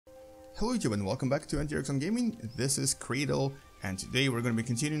Hello YouTube and welcome back to AnTREXon Gaming. This is Cradle and today we're going to be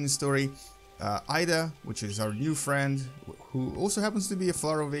continuing the story. Ida, which is our new friend, who also happens to be a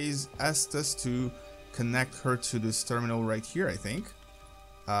flower vase, asked us to connect her to this terminal right here, I think.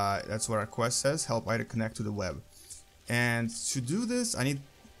 That's what our quest says, help Ida connect to the web. And to do this, I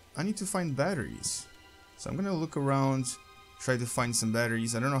need to find batteries. So I'm going to look around, try to find some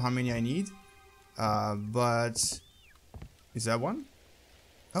batteries. I don't know how many I need, but is that one?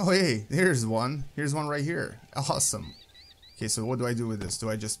 Oh hey, here's one. Here's one right here. Awesome. Okay, so what do I do with this? Do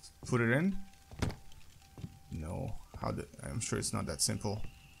I just put it in? No. I'm sure it's not that simple.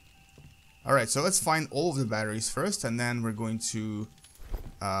 Alright, so let's find all of the batteries first, and then we're going to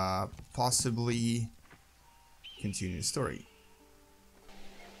possibly continue the story.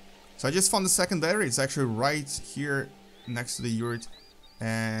 So I just found the second battery. It's actually right here next to the yurt,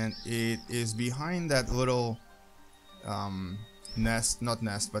 and it is behind that little not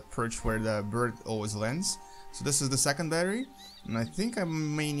nest, but perch where the bird always lands. So this is the second battery, and I think I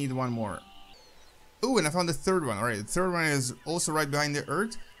may need one more. Oh, and I found the third one. Alright, the third one is also right behind the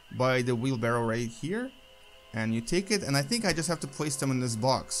earth by the wheelbarrow right here, and you take it, and I think I just have to place them in this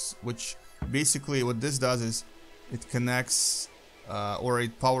box, which basically what this does is it connects or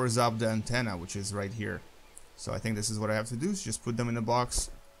it powers up the antenna, which is right here. So I think this is what I have to do, is just put them in the box,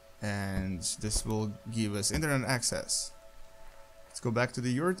 and this will give us internet access. Let's go back to the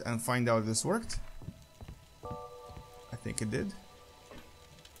yurt and find out if this worked. I think it did.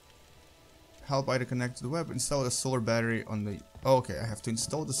 Help Ida connect to the web. Install a solar battery on the... Oh, okay, I have to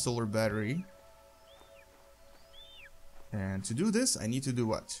install the solar battery. And to do this, I need to do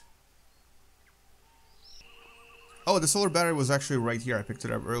what? Oh, the solar battery was actually right here. I picked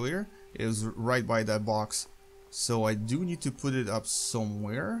it up earlier. It was right by that box. So I do need to put it up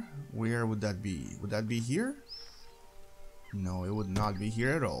somewhere. Where would that be? Would that be here? No, it would not be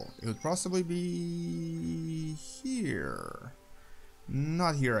here at all. It would possibly be here.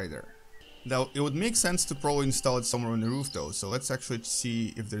 Not here either. Now, it would make sense to probably install it somewhere on the roof though. So let's actually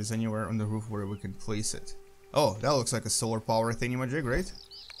see if there's anywhere on the roof where we can place it. Oh, that looks like a solar power thingamajig, right?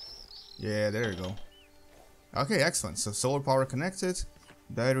 Yeah, there you go. Okay, excellent. So solar power connected,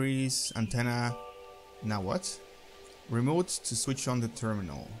 batteries, antenna. Now what? Remote to switch on the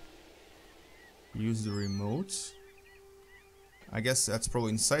terminal. Use the remote. I guess that's probably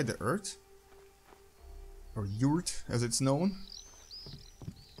inside the earth. Or yurt, as it's known.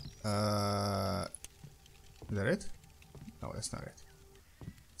 Is that it? No, that's not it.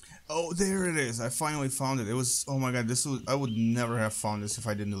 Oh, there it is. I finally found it. It was... Oh my god, I would never have found this if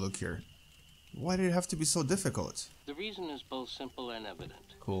I didn't look here. Why did it have to be so difficult? The reason is both simple and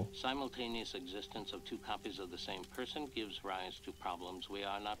evident. Cool. Simultaneous existence of two copies of the same person gives rise to problems we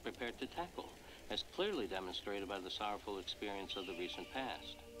are not prepared to tackle, as clearly demonstrated by the sorrowful experience of the recent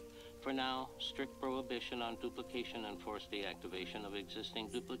past. For now, strict prohibition on duplication and forced deactivation of existing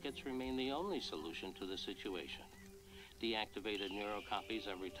duplicates remain the only solution to the situation. Deactivated neurocopies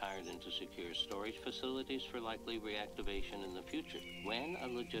are retired into secure storage facilities for likely reactivation in the future, when a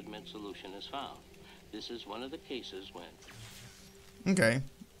legitimate solution is found. This is one of the cases when... Okay,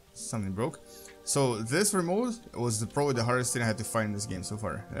 something broke. So this remote was probably the hardest thing I had to find in this game so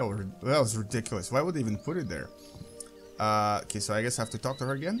far. That was ridiculous. Why would they even put it there? Okay, so I guess I have to talk to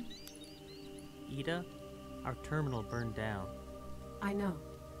her again. Ida, our terminal burned down. I know,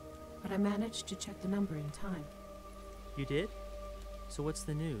 but I managed to check the number in time. You did? So what's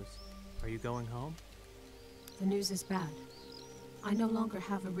the news? Are you going home? The news is bad. I no longer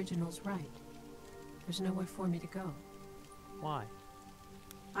have originals right. There's nowhere for me to go. Why?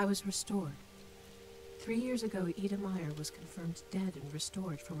 I was restored. 3 years ago, Ida Meyer was confirmed dead and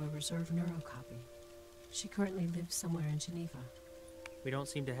restored from a reserve neurocopy. She currently lives somewhere in Geneva. We don't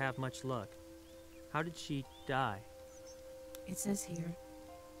seem to have much luck. How did she die? It says here,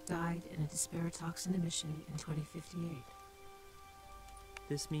 died in a disparatoxin emission in 2058.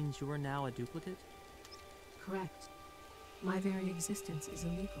 This means you are now a duplicate? Correct. My very existence is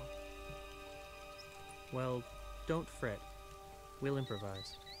illegal. Well, don't fret. We'll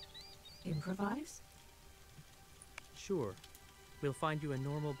improvise. Improvise? Sure. We'll find you a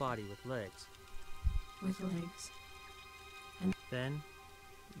normal body with legs. With legs. Then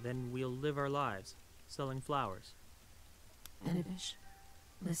we'll live our lives, selling flowers. Enibish,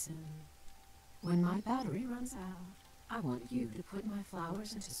 listen. When my battery runs out, I want you to put my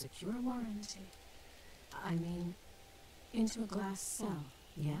flowers into secure warranty. I mean, into a glass cell,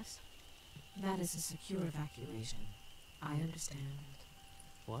 yes? That is a secure evacuation. I understand.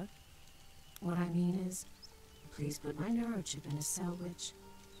 What? What I mean is, please put my neurochip in a cell which...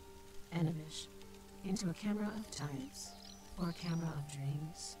 Enibish, into a camera of types, or a camera of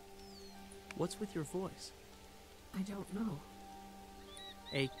dreams. What's with your voice? I don't know.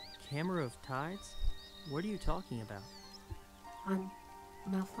 A camera of tides? What are you talking about? I'm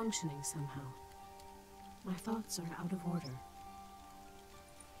malfunctioning somehow. My thoughts are out of order.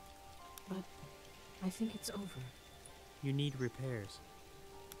 But I think it's over. You need repairs.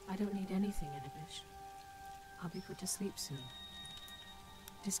 I don't need anything, Enibish. I'll be put to sleep soon.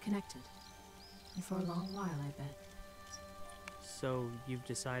 Disconnected. And for a long while, I bet. So, you've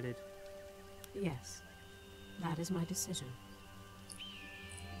decided... Yes. That is my decision.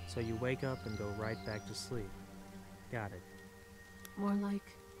 So you wake up and go right back to sleep. Got it. More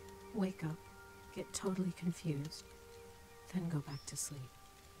like, wake up, get totally confused, then go back to sleep.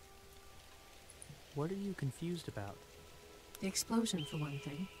 What are you confused about? The explosion, for one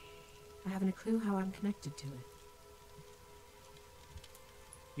thing. I haven't a clue how I'm connected to it.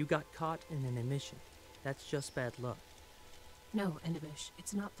 You got caught in an emission. That's just bad luck. No, Enibish,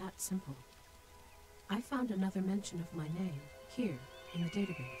 it's not that simple. I found another mention of my name, here, in the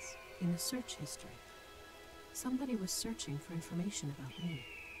database, in the search history. Somebody was searching for information about me.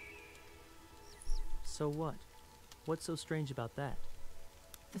 So what? What's so strange about that?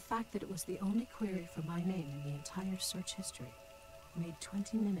 The fact that it was the only query for my name in the entire search history, made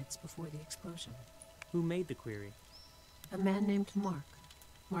 20 minutes before the explosion. Who made the query? A man named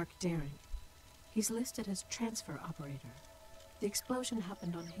Mark Daring. He's listed as transfer operator. The explosion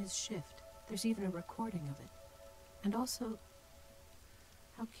happened on his shift. There's even a recording of it. And also,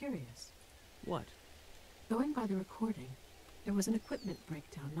 how curious. What? Going by the recording, there was an equipment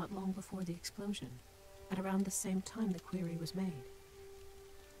breakdown not long before the explosion, at around the same time the query was made.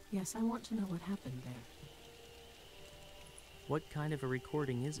 Yes, I want to know what happened there. What kind of a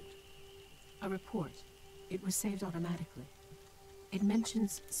recording is it? A report. It was saved automatically. It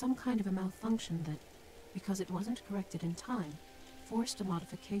mentions some kind of a malfunction that, because it wasn't corrected in time, forced a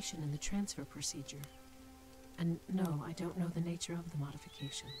modification in the transfer procedure. And no, I don't know the nature of the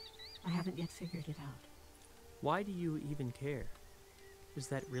modification. I haven't yet figured it out. Why do you even care? Is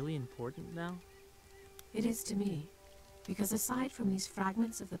that really important now? It is to me, because aside from these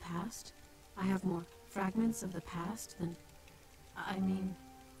fragments of the past, I have more fragments of the past than... I mean...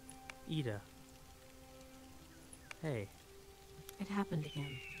 Ida. Hey. It happened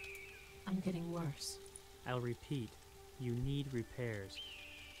again. I'm getting worse. I'll repeat. You need repairs.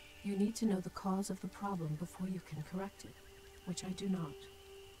 You need to know the cause of the problem before you can correct it, which I do not.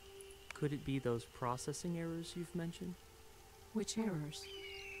 Could it be those processing errors you've mentioned? Which errors?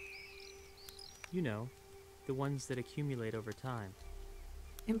 You know, the ones that accumulate over time.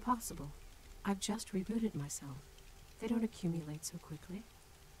 Impossible. I've just rebooted myself. They don't accumulate so quickly.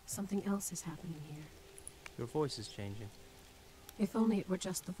 Something else is happening here. Your voice is changing. If only it were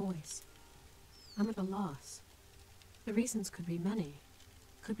just the voice. I'm at a loss. The reasons could be many.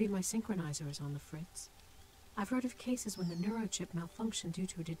 Could be my synchronizer is on the fritz. I've heard of cases when the neurochip malfunctioned due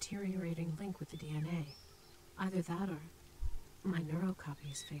to a deteriorating link with the DNA. Either that or my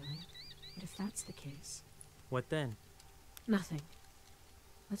neurocopy is failing. But if that's the case... What then? Nothing.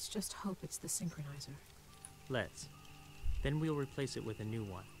 Let's just hope it's the synchronizer. Let's. Then we'll replace it with a new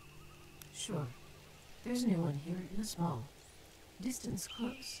one. Sure. There's a new one here in the small. Distance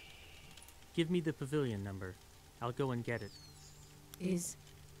close. Give me the pavilion number. I'll go and get it. Is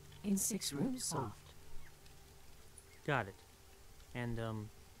in 6 rooms soft. Got it. And,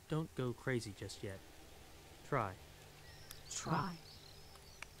 don't go crazy just yet. Try. Try.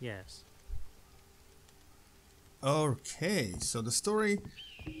 Yes. Okay, so the story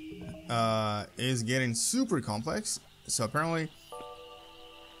is getting super complex. So apparently,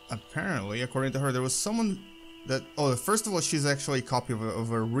 according to her, there was someone that... Oh, first of all, she's actually a copy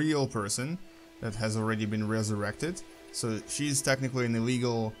of a real person that has already been resurrected. So she's technically an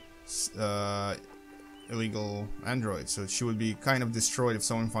illegal android. So she would be kind of destroyed if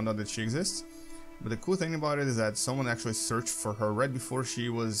someone found out that she exists. But the cool thing about it is that someone actually searched for her right before she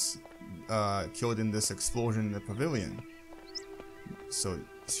was killed in this explosion in the pavilion. So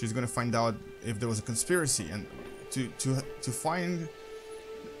she's gonna find out if there was a conspiracy, and to find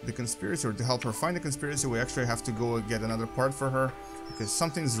the conspiracy, or to help her find the conspiracy, we actually have to go get another part for her, because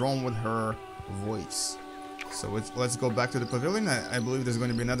something's wrong with her voice. So let's go back to the pavilion. I believe there's going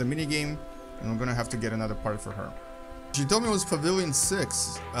to be another minigame, and we're going to have to get another part for her. She told me it was Pavilion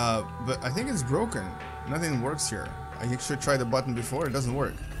 6, but I think it's broken. Nothing works here. I actually tried the button before, it doesn't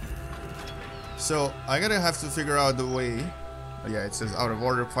work. So I gotta have to figure out the way. Oh, yeah, it says out of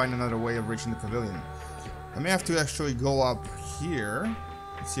order, find another way of reaching the pavilion. I may have to actually go up here.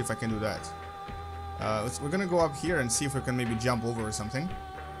 Let's see if I can do that. We're gonna go up here and see if we can maybe jump over or something.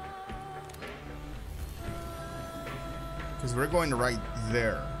 Because we're going right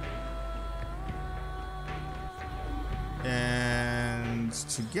there. And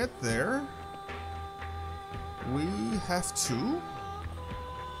to get there, we have to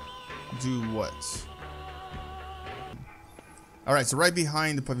do what? Alright, so right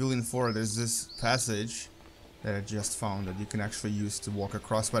behind the Pavilion 4, there's this passage that I just found that you can actually use to walk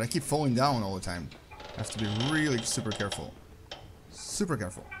across, but I keep falling down all the time. I have to be really super careful. Super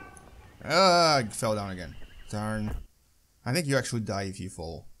careful. Ah, I fell down again. Darn. I think you actually die if you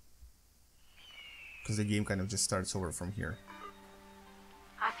fall. Because the game kind of just starts over from here.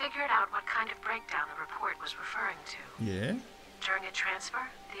 I figured out what kind of breakdown the report was referring to. Yeah? During a transfer,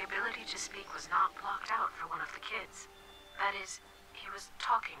 the ability to speak was not blocked out for one of the kids. That is, he was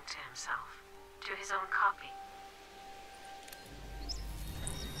talking to himself, to his own copy.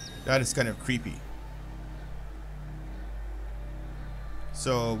 That is kind of creepy.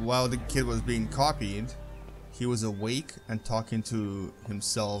 So while the kid was being copied, he was awake and talking to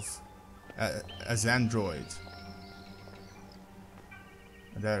himself as android.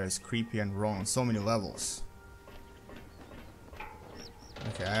 That is creepy and wrong on so many levels.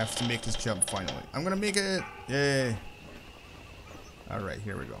 Okay, I have to make this jump finally. I'm gonna make it! Yay! Alright,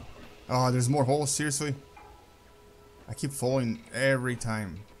 here we go. Oh, there's more holes, seriously? I keep falling every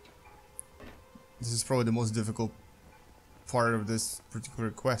time. This is probably the most difficult part of this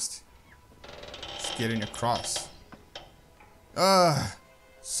particular quest. Just getting across.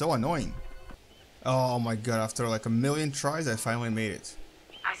 So annoying. Oh my god, after like a million tries, I finally made it.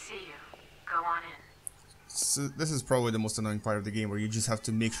 I see you. Go on in. So this is probably the most annoying part of the game, where you just have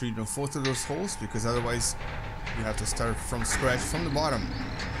to make sure you don't fall through those holes, because otherwise you have to start from scratch from the bottom.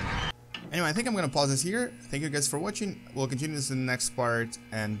 Anyway, I think I'm gonna pause this here. Thank you guys for watching. We'll continue this in the next part,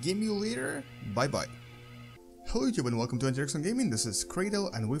 and game you later. Bye bye. Hello YouTube and welcome to AnTREXon Gaming. This is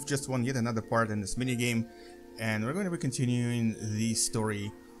Cradle, and we've just won yet another part in this minigame, and we're going to be continuing the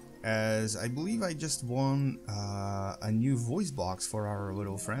story, as I believe I just won a new voice box for our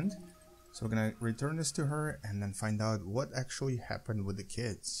little friend. So we're gonna return this to her and then find out what actually happened with the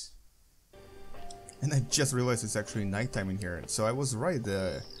kids. And I just realized it's actually nighttime in here, so I was right.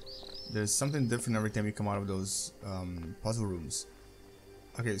 There's something different every time you come out of those puzzle rooms.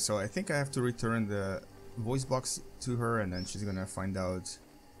 Okay, so I think I have to return the voice box to her, and then she's gonna find out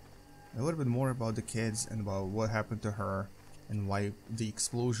a little bit more about the kids and about what happened to her and why the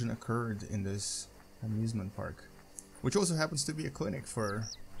explosion occurred in this amusement park, which also happens to be a clinic for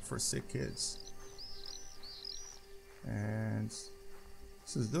sick kids. And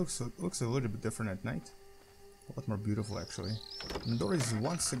this looks a little bit different at night. A lot more beautiful, actually. And the door is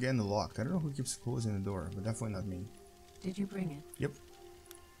once again locked. I don't know who keeps closing the door, but definitely not me. Did you bring it? Yep.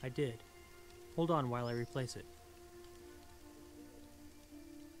 I did. Hold on while I replace it.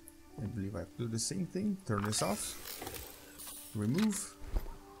 I believe I have to do the same thing. Turn this off. Remove.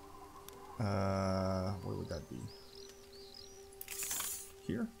 Where would that be?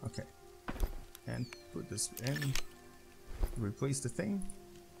 Here? Okay. And put this in. Replace the thing.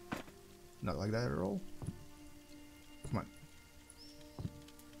 Not like that at all. Come on.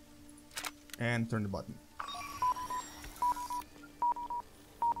 And turn the button.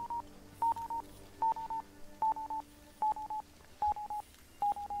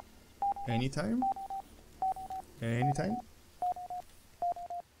 Anytime? Anytime?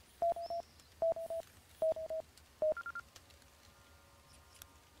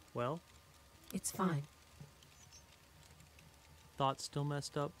 Well, It's fine. thoughts still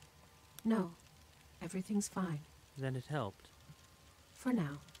messed up? No, everything's fine. Then it helped. For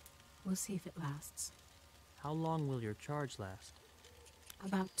now. We'll see if it lasts. How long will your charge last?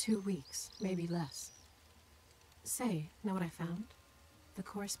 About 2 weeks, maybe less. Say, know what I found? The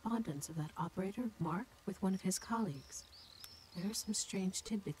correspondence of that operator, Mark, with one of his colleagues. There are some strange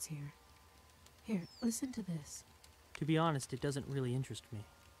tidbits here. Here, listen to this. To be honest, it doesn't really interest me.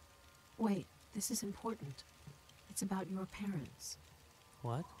 Wait, this is important. It's about your parents.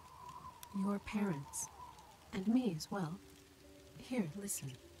 What? Your parents. And me as well. Here,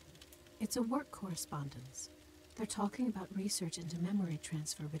 listen. It's a work correspondence. They're talking about research into memory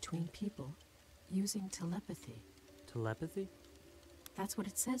transfer between people using telepathy. Telepathy? That's what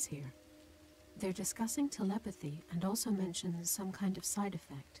it says here. They're discussing telepathy and also mention some kind of side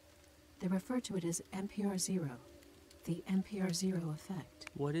effect. They refer to it as MPR0, the MPR0 effect.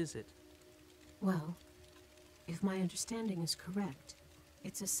 What is it? Well, if my understanding is correct,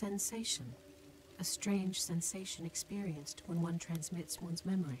 it's a sensation, a strange sensation experienced when one transmits one's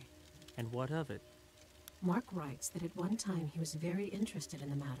memory. And what of it? Mark writes that at one time he was very interested in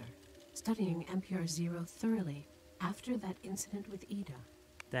the matter, studying MPR0 thoroughly after that incident with Ida.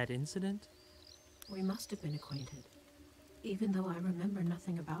 That incident? We must have been acquainted. Even though I remember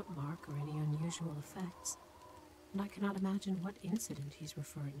nothing about Mark or any unusual effects, and I cannot imagine what incident he's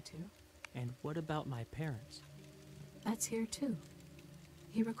referring to. And what about my parents? That's here too.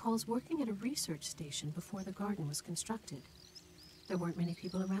 He recalls working at a research station before the garden was constructed. There weren't many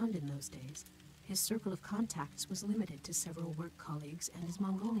people around in those days. His circle of contacts was limited to several work colleagues and his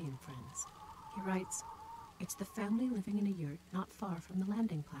Mongolian friends. He writes, "It's the family living in a yurt not far from the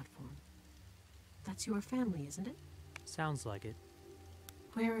landing platform." That's your family, isn't it? Sounds like it.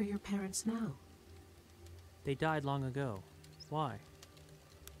 Where are your parents now? They died long ago. Why?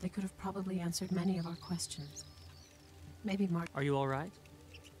 They could have probably answered many of our questions. Maybe Mark... Are you alright?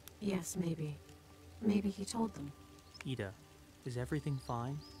 Yes, maybe. Maybe he told them. Ida, is everything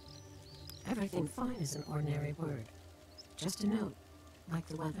fine? Everything fine is an ordinary word. Just a note, like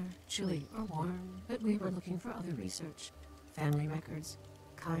the weather, chilly or warm, but we were looking for other research. Family records,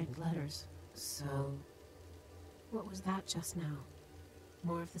 kind letters. So, what was that just now?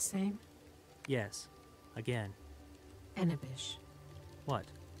 More of the same? Yes. Again. Enibish. What?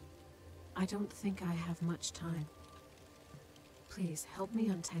 I don't think I have much time. Please, help me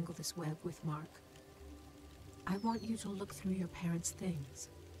untangle this web with Mark. I want you to look through your parents' things.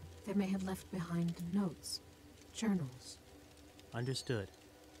 They may have left behind notes, journals. Understood.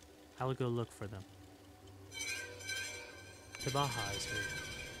 I will go look for them. Tabaha is here.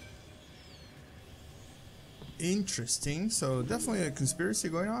 Interesting. So definitely a conspiracy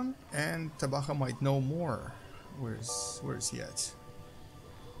going on, and Tabaha might know more. Where's he at?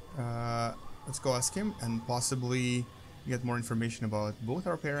 Let's go ask him and possibly get more information about both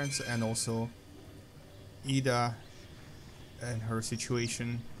our parents and also Ida and her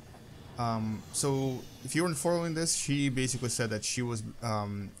situation. So if you weren't following this, she basically said that she was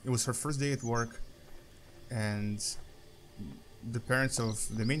it was her first day at work, and the parents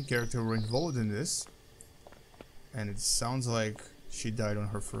of the main character were involved in this, and it sounds like she died on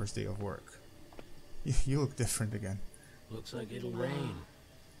her first day of work. You look different again. Looks like it'll rain.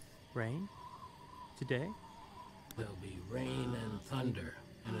 Rain? Today? There'll be rain and thunder,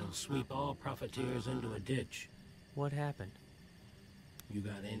 and it'll sweep all profiteers into a ditch. What happened? You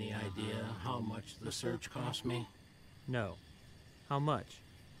got any idea how much the search cost me? No. How much?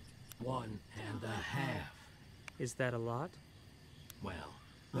 1.5. Is that a lot? Well,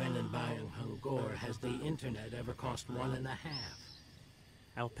 when and buying Hungor has the internet ever cost 1.5?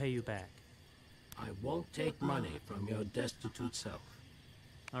 I'll pay you back. I won't take money from your destitute self.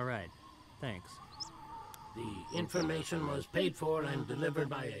 Alright. Thanks. The information was paid for and delivered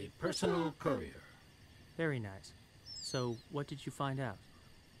by a personal courier. Very nice. So, what did you find out?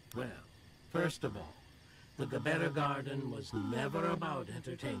 Well, first of all, the Gabera Garden was never about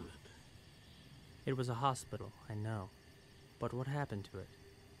entertainment. It was a hospital, I know. But what happened to it?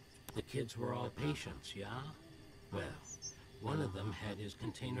 The kids were all patients, yeah? Well, one of them had his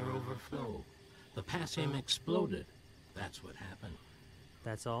container overflow. The potassium exploded. That's what happened.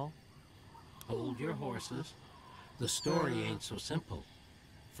 That's all? Hold your horses. The story ain't so simple.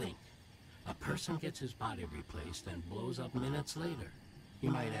 Think. A person gets his body replaced and blows up minutes later.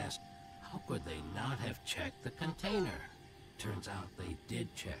 You might ask, how could they not have checked the container? Turns out they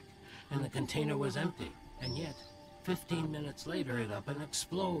did check, and the container was empty. And yet, 15 minutes later it up and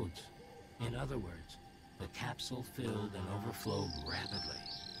explodes. In other words, the capsule filled and overflowed rapidly.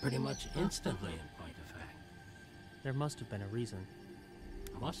 Pretty much instantly, in point of fact. There must have been a reason.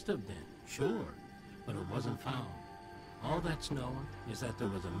 Must have been, sure, but it wasn't found. All that's known is that there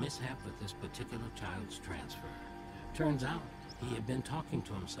was a mishap with this particular child's transfer. Turns out, he had been talking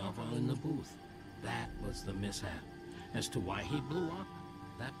to himself while in the booth. That was the mishap. As to why he blew up,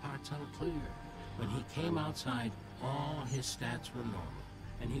 that part's unclear. When he came outside, all his stats were normal,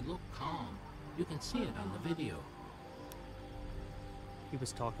 and he looked calm. You can see it on the video. He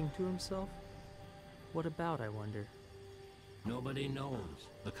was talking to himself? What about, I wonder? Nobody knows.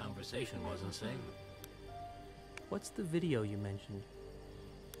 The conversation wasn't saved. What's the video you mentioned?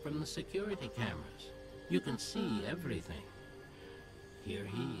 From the security cameras, you can see everything. Here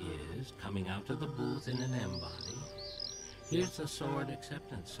he is, coming out of the booth in an M-body. Here's the sword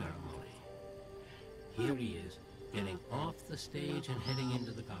acceptance ceremony. Here he is, getting off the stage and heading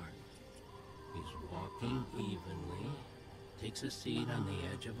into the garden. He's walking evenly, takes a seat on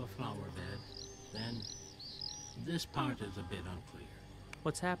the edge of a flower bed, then this part is a bit unclear.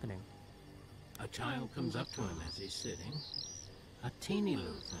 What's happening? A child comes up to him as he's sitting. A teeny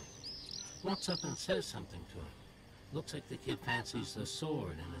little thing. Walks up and says something to him. Looks like the kid fancies the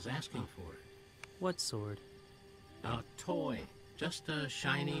sword and is asking for it. What sword? A toy. Just a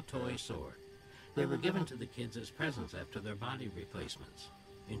shiny toy sword. They were given to the kids as presents after their body replacements.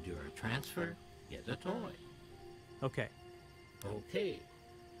 Endure a transfer, get a toy. Okay. Okay.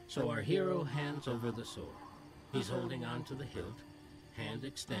 So our hero hands over the sword. He's holding on to the hilt, hand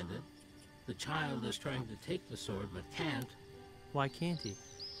extended. The child is trying to take the sword but can't. Why can't he?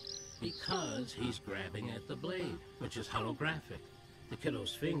 Because he's grabbing at the blade, which is holographic. The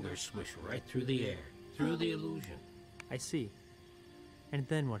kiddo's fingers swish right through the air, through the illusion. I see. And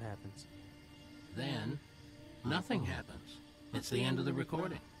then what happens? Then, nothing happens. It's the end of the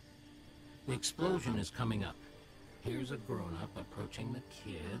recording. The explosion is coming up. Here's a grown-up approaching the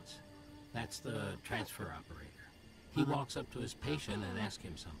kids. That's the transfer operator. He walks up to his patient and asks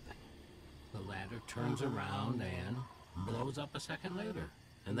him something. The latter turns around and blows up a second later.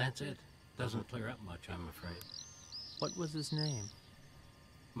 And that's it. Doesn't clear up much, I'm afraid. What was his name?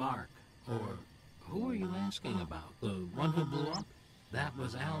 Mark, or who are you asking about? The one who blew up? That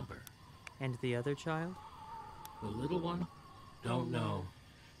was Albert. And the other child? The little one? Don't know.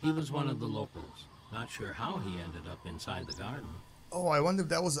 He was one of the locals. Not sure how he ended up inside the garden. Oh, I wonder if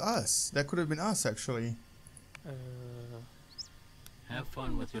that was us. That could have been us, actually. Have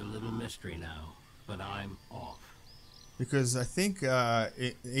fun with your little mystery now, but I'm off. Because I think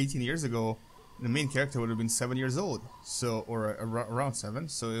 18 years ago, the main character would have been 7 years old. So, or around 7.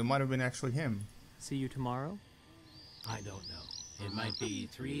 So it might have been actually him. See you tomorrow? I don't know. It might be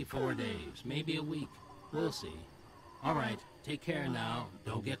 3-4 days, maybe a week. We'll see. All right, take care now.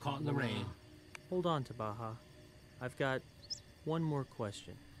 Don't get caught in the rain. Hold on to Baja. I've got one more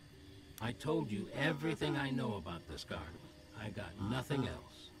question. I told you everything I know about this garden. I got nothing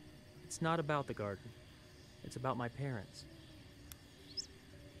else. It's not about the garden. It's about my parents.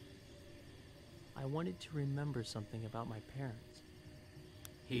 I wanted to remember something about my parents.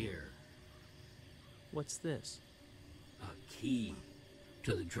 Here, What's this? a key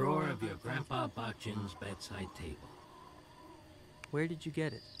to the drawer of your Grandpa Bachin's bedside table. Where did you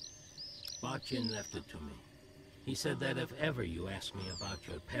get it? Bachin left it to me. He said that if ever you ask me about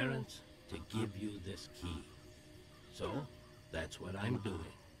your parents, to give you this key. So, that's what I'm doing.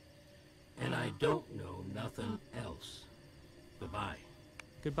 And I don't know nothing else. Goodbye.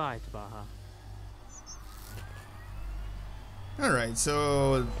 Goodbye, Tabaha. Alright,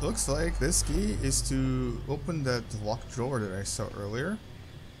 so it looks like this key is to open that locked drawer that I saw earlier.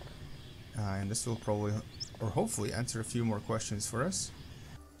 And this will probably, or hopefully, answer a few more questions for us.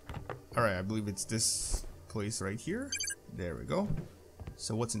 Alright, I believe it's this place right here. There we go.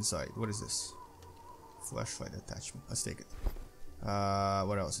 So what's inside? What is this? Flashlight attachment. Let's take it.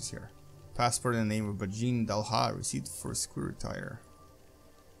 What else is here? Passport in the name of Bajin Dalha. Receipt for screw tire.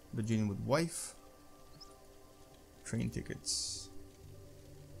 Bajin with wife. Train tickets.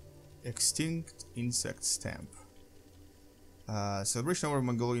 Extinct insect stamp. Celebration of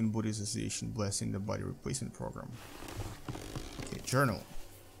Mongolian Buddhist Association blessing the body replacement program. Okay, journal.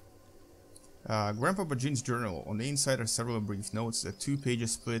 Grandpa Bajin's journal. On the inside are several brief notes. The 2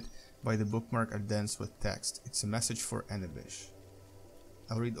 pages split by the bookmark are dense with text. It's a message for Anabish.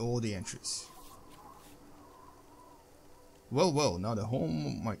 I'll read all the entries. Well, now the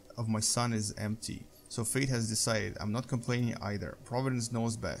home of my son is empty. So fate has decided. I'm not complaining either. Providence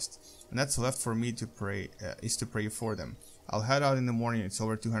knows best. And that's left for me to pray, is to pray for them. I'll head out in the morning. It's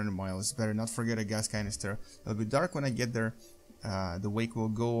over 200 miles. Better not forget a gas canister. It'll be dark when I get there. The wake will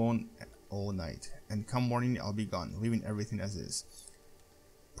go on all night. And come morning, I'll be gone, leaving everything as is.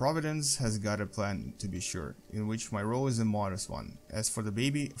 Providence has got a plan, to be sure, in which my role is a modest one. As for the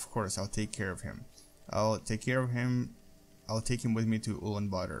baby, of course, I'll take care of him. I'll take him with me to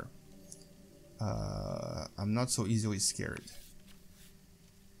Ulaanbaatar. I'm not so easily scared.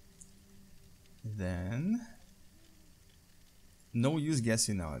 Then, no use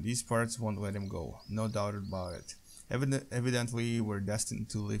guessing now. These parts won't let him go. No doubt about it. Evidently, we're destined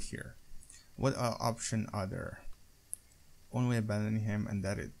to live here. What option are there? Only abandoning him, and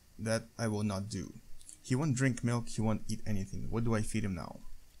that I will not do. He won't drink milk. He won't eat anything. What do I feed him now?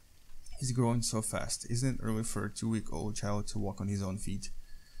 He's growing so fast. Isn't it early for a 2-week-old child to walk on his own feet?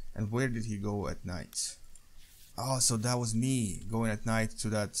 And where did he go at night? Oh, so that was me going at night to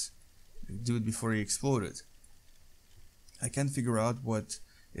that dude before he exploded. I can't figure out what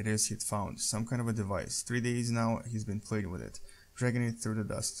it is he'd found. Some kind of a device. 3 days now he's been playing with it, dragging it through the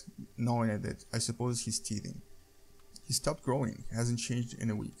dust, gnawing at it. I suppose he's teething. He stopped growing, hasn't changed in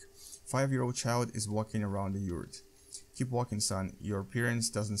a week. 5-year-old child is walking around the yurt. Keep walking, son. Your appearance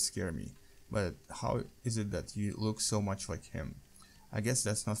doesn't scare me. But how is it that you look so much like him? I guess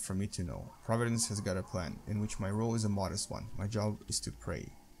that's not for me to know. Providence has got a plan, in which my role is a modest one. My job is to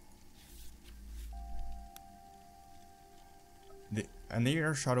pray. An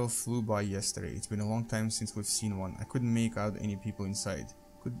air shuttle flew by yesterday. It's been a long time since we've seen one. I couldn't make out any people inside.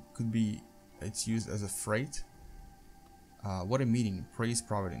 Could be it's used as a freight? What a meeting. Praise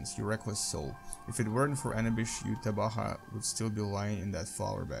Providence, you reckless soul. If it weren't for Anabish, you Tabaha would still be lying in that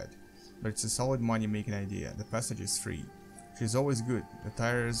flower bed. But it's a solid money-making idea. The passage is free. She's always good. The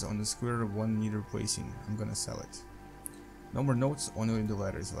tires on the scooter 1 need replacing. I'm gonna sell it. No more notes, only the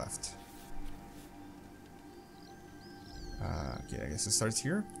letters left. Okay, I guess it starts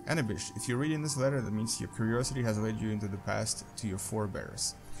here. Anabish, if you're reading this letter, that means your curiosity has led you into the past to your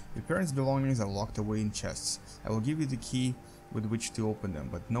forebears. Your parents' belongings are locked away in chests. I will give you the key with which to open them,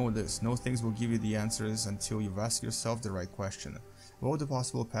 but know this, no things will give you the answers until you've asked yourself the right question. Of all the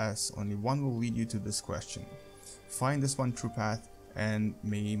possible paths, only one will lead you to this question. Find this one true path, and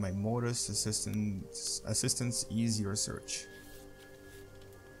may my modest assistance ease your search.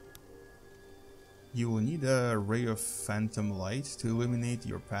 You will need a ray of phantom light to illuminate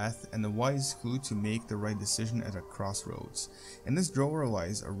your path and a wise clue to make the right decision at a crossroads. In this drawer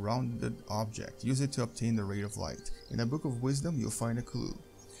lies a rounded object. Use it to obtain the ray of light. In a book of wisdom you'll find a clue.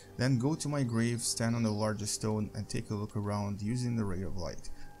 Then go to my grave, stand on the largest stone and take a look around using the ray of light.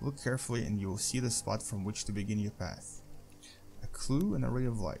 Look carefully and you will see the spot from which to begin your path. A clue and a ray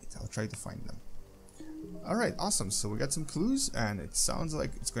of light. I'll try to find them. Alright, awesome. So we got some clues and it sounds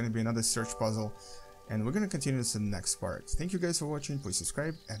like it's going to be another search puzzle. And we're going to continue this in the next part. Thank you guys for watching. Please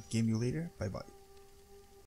subscribe and game you later. Bye bye.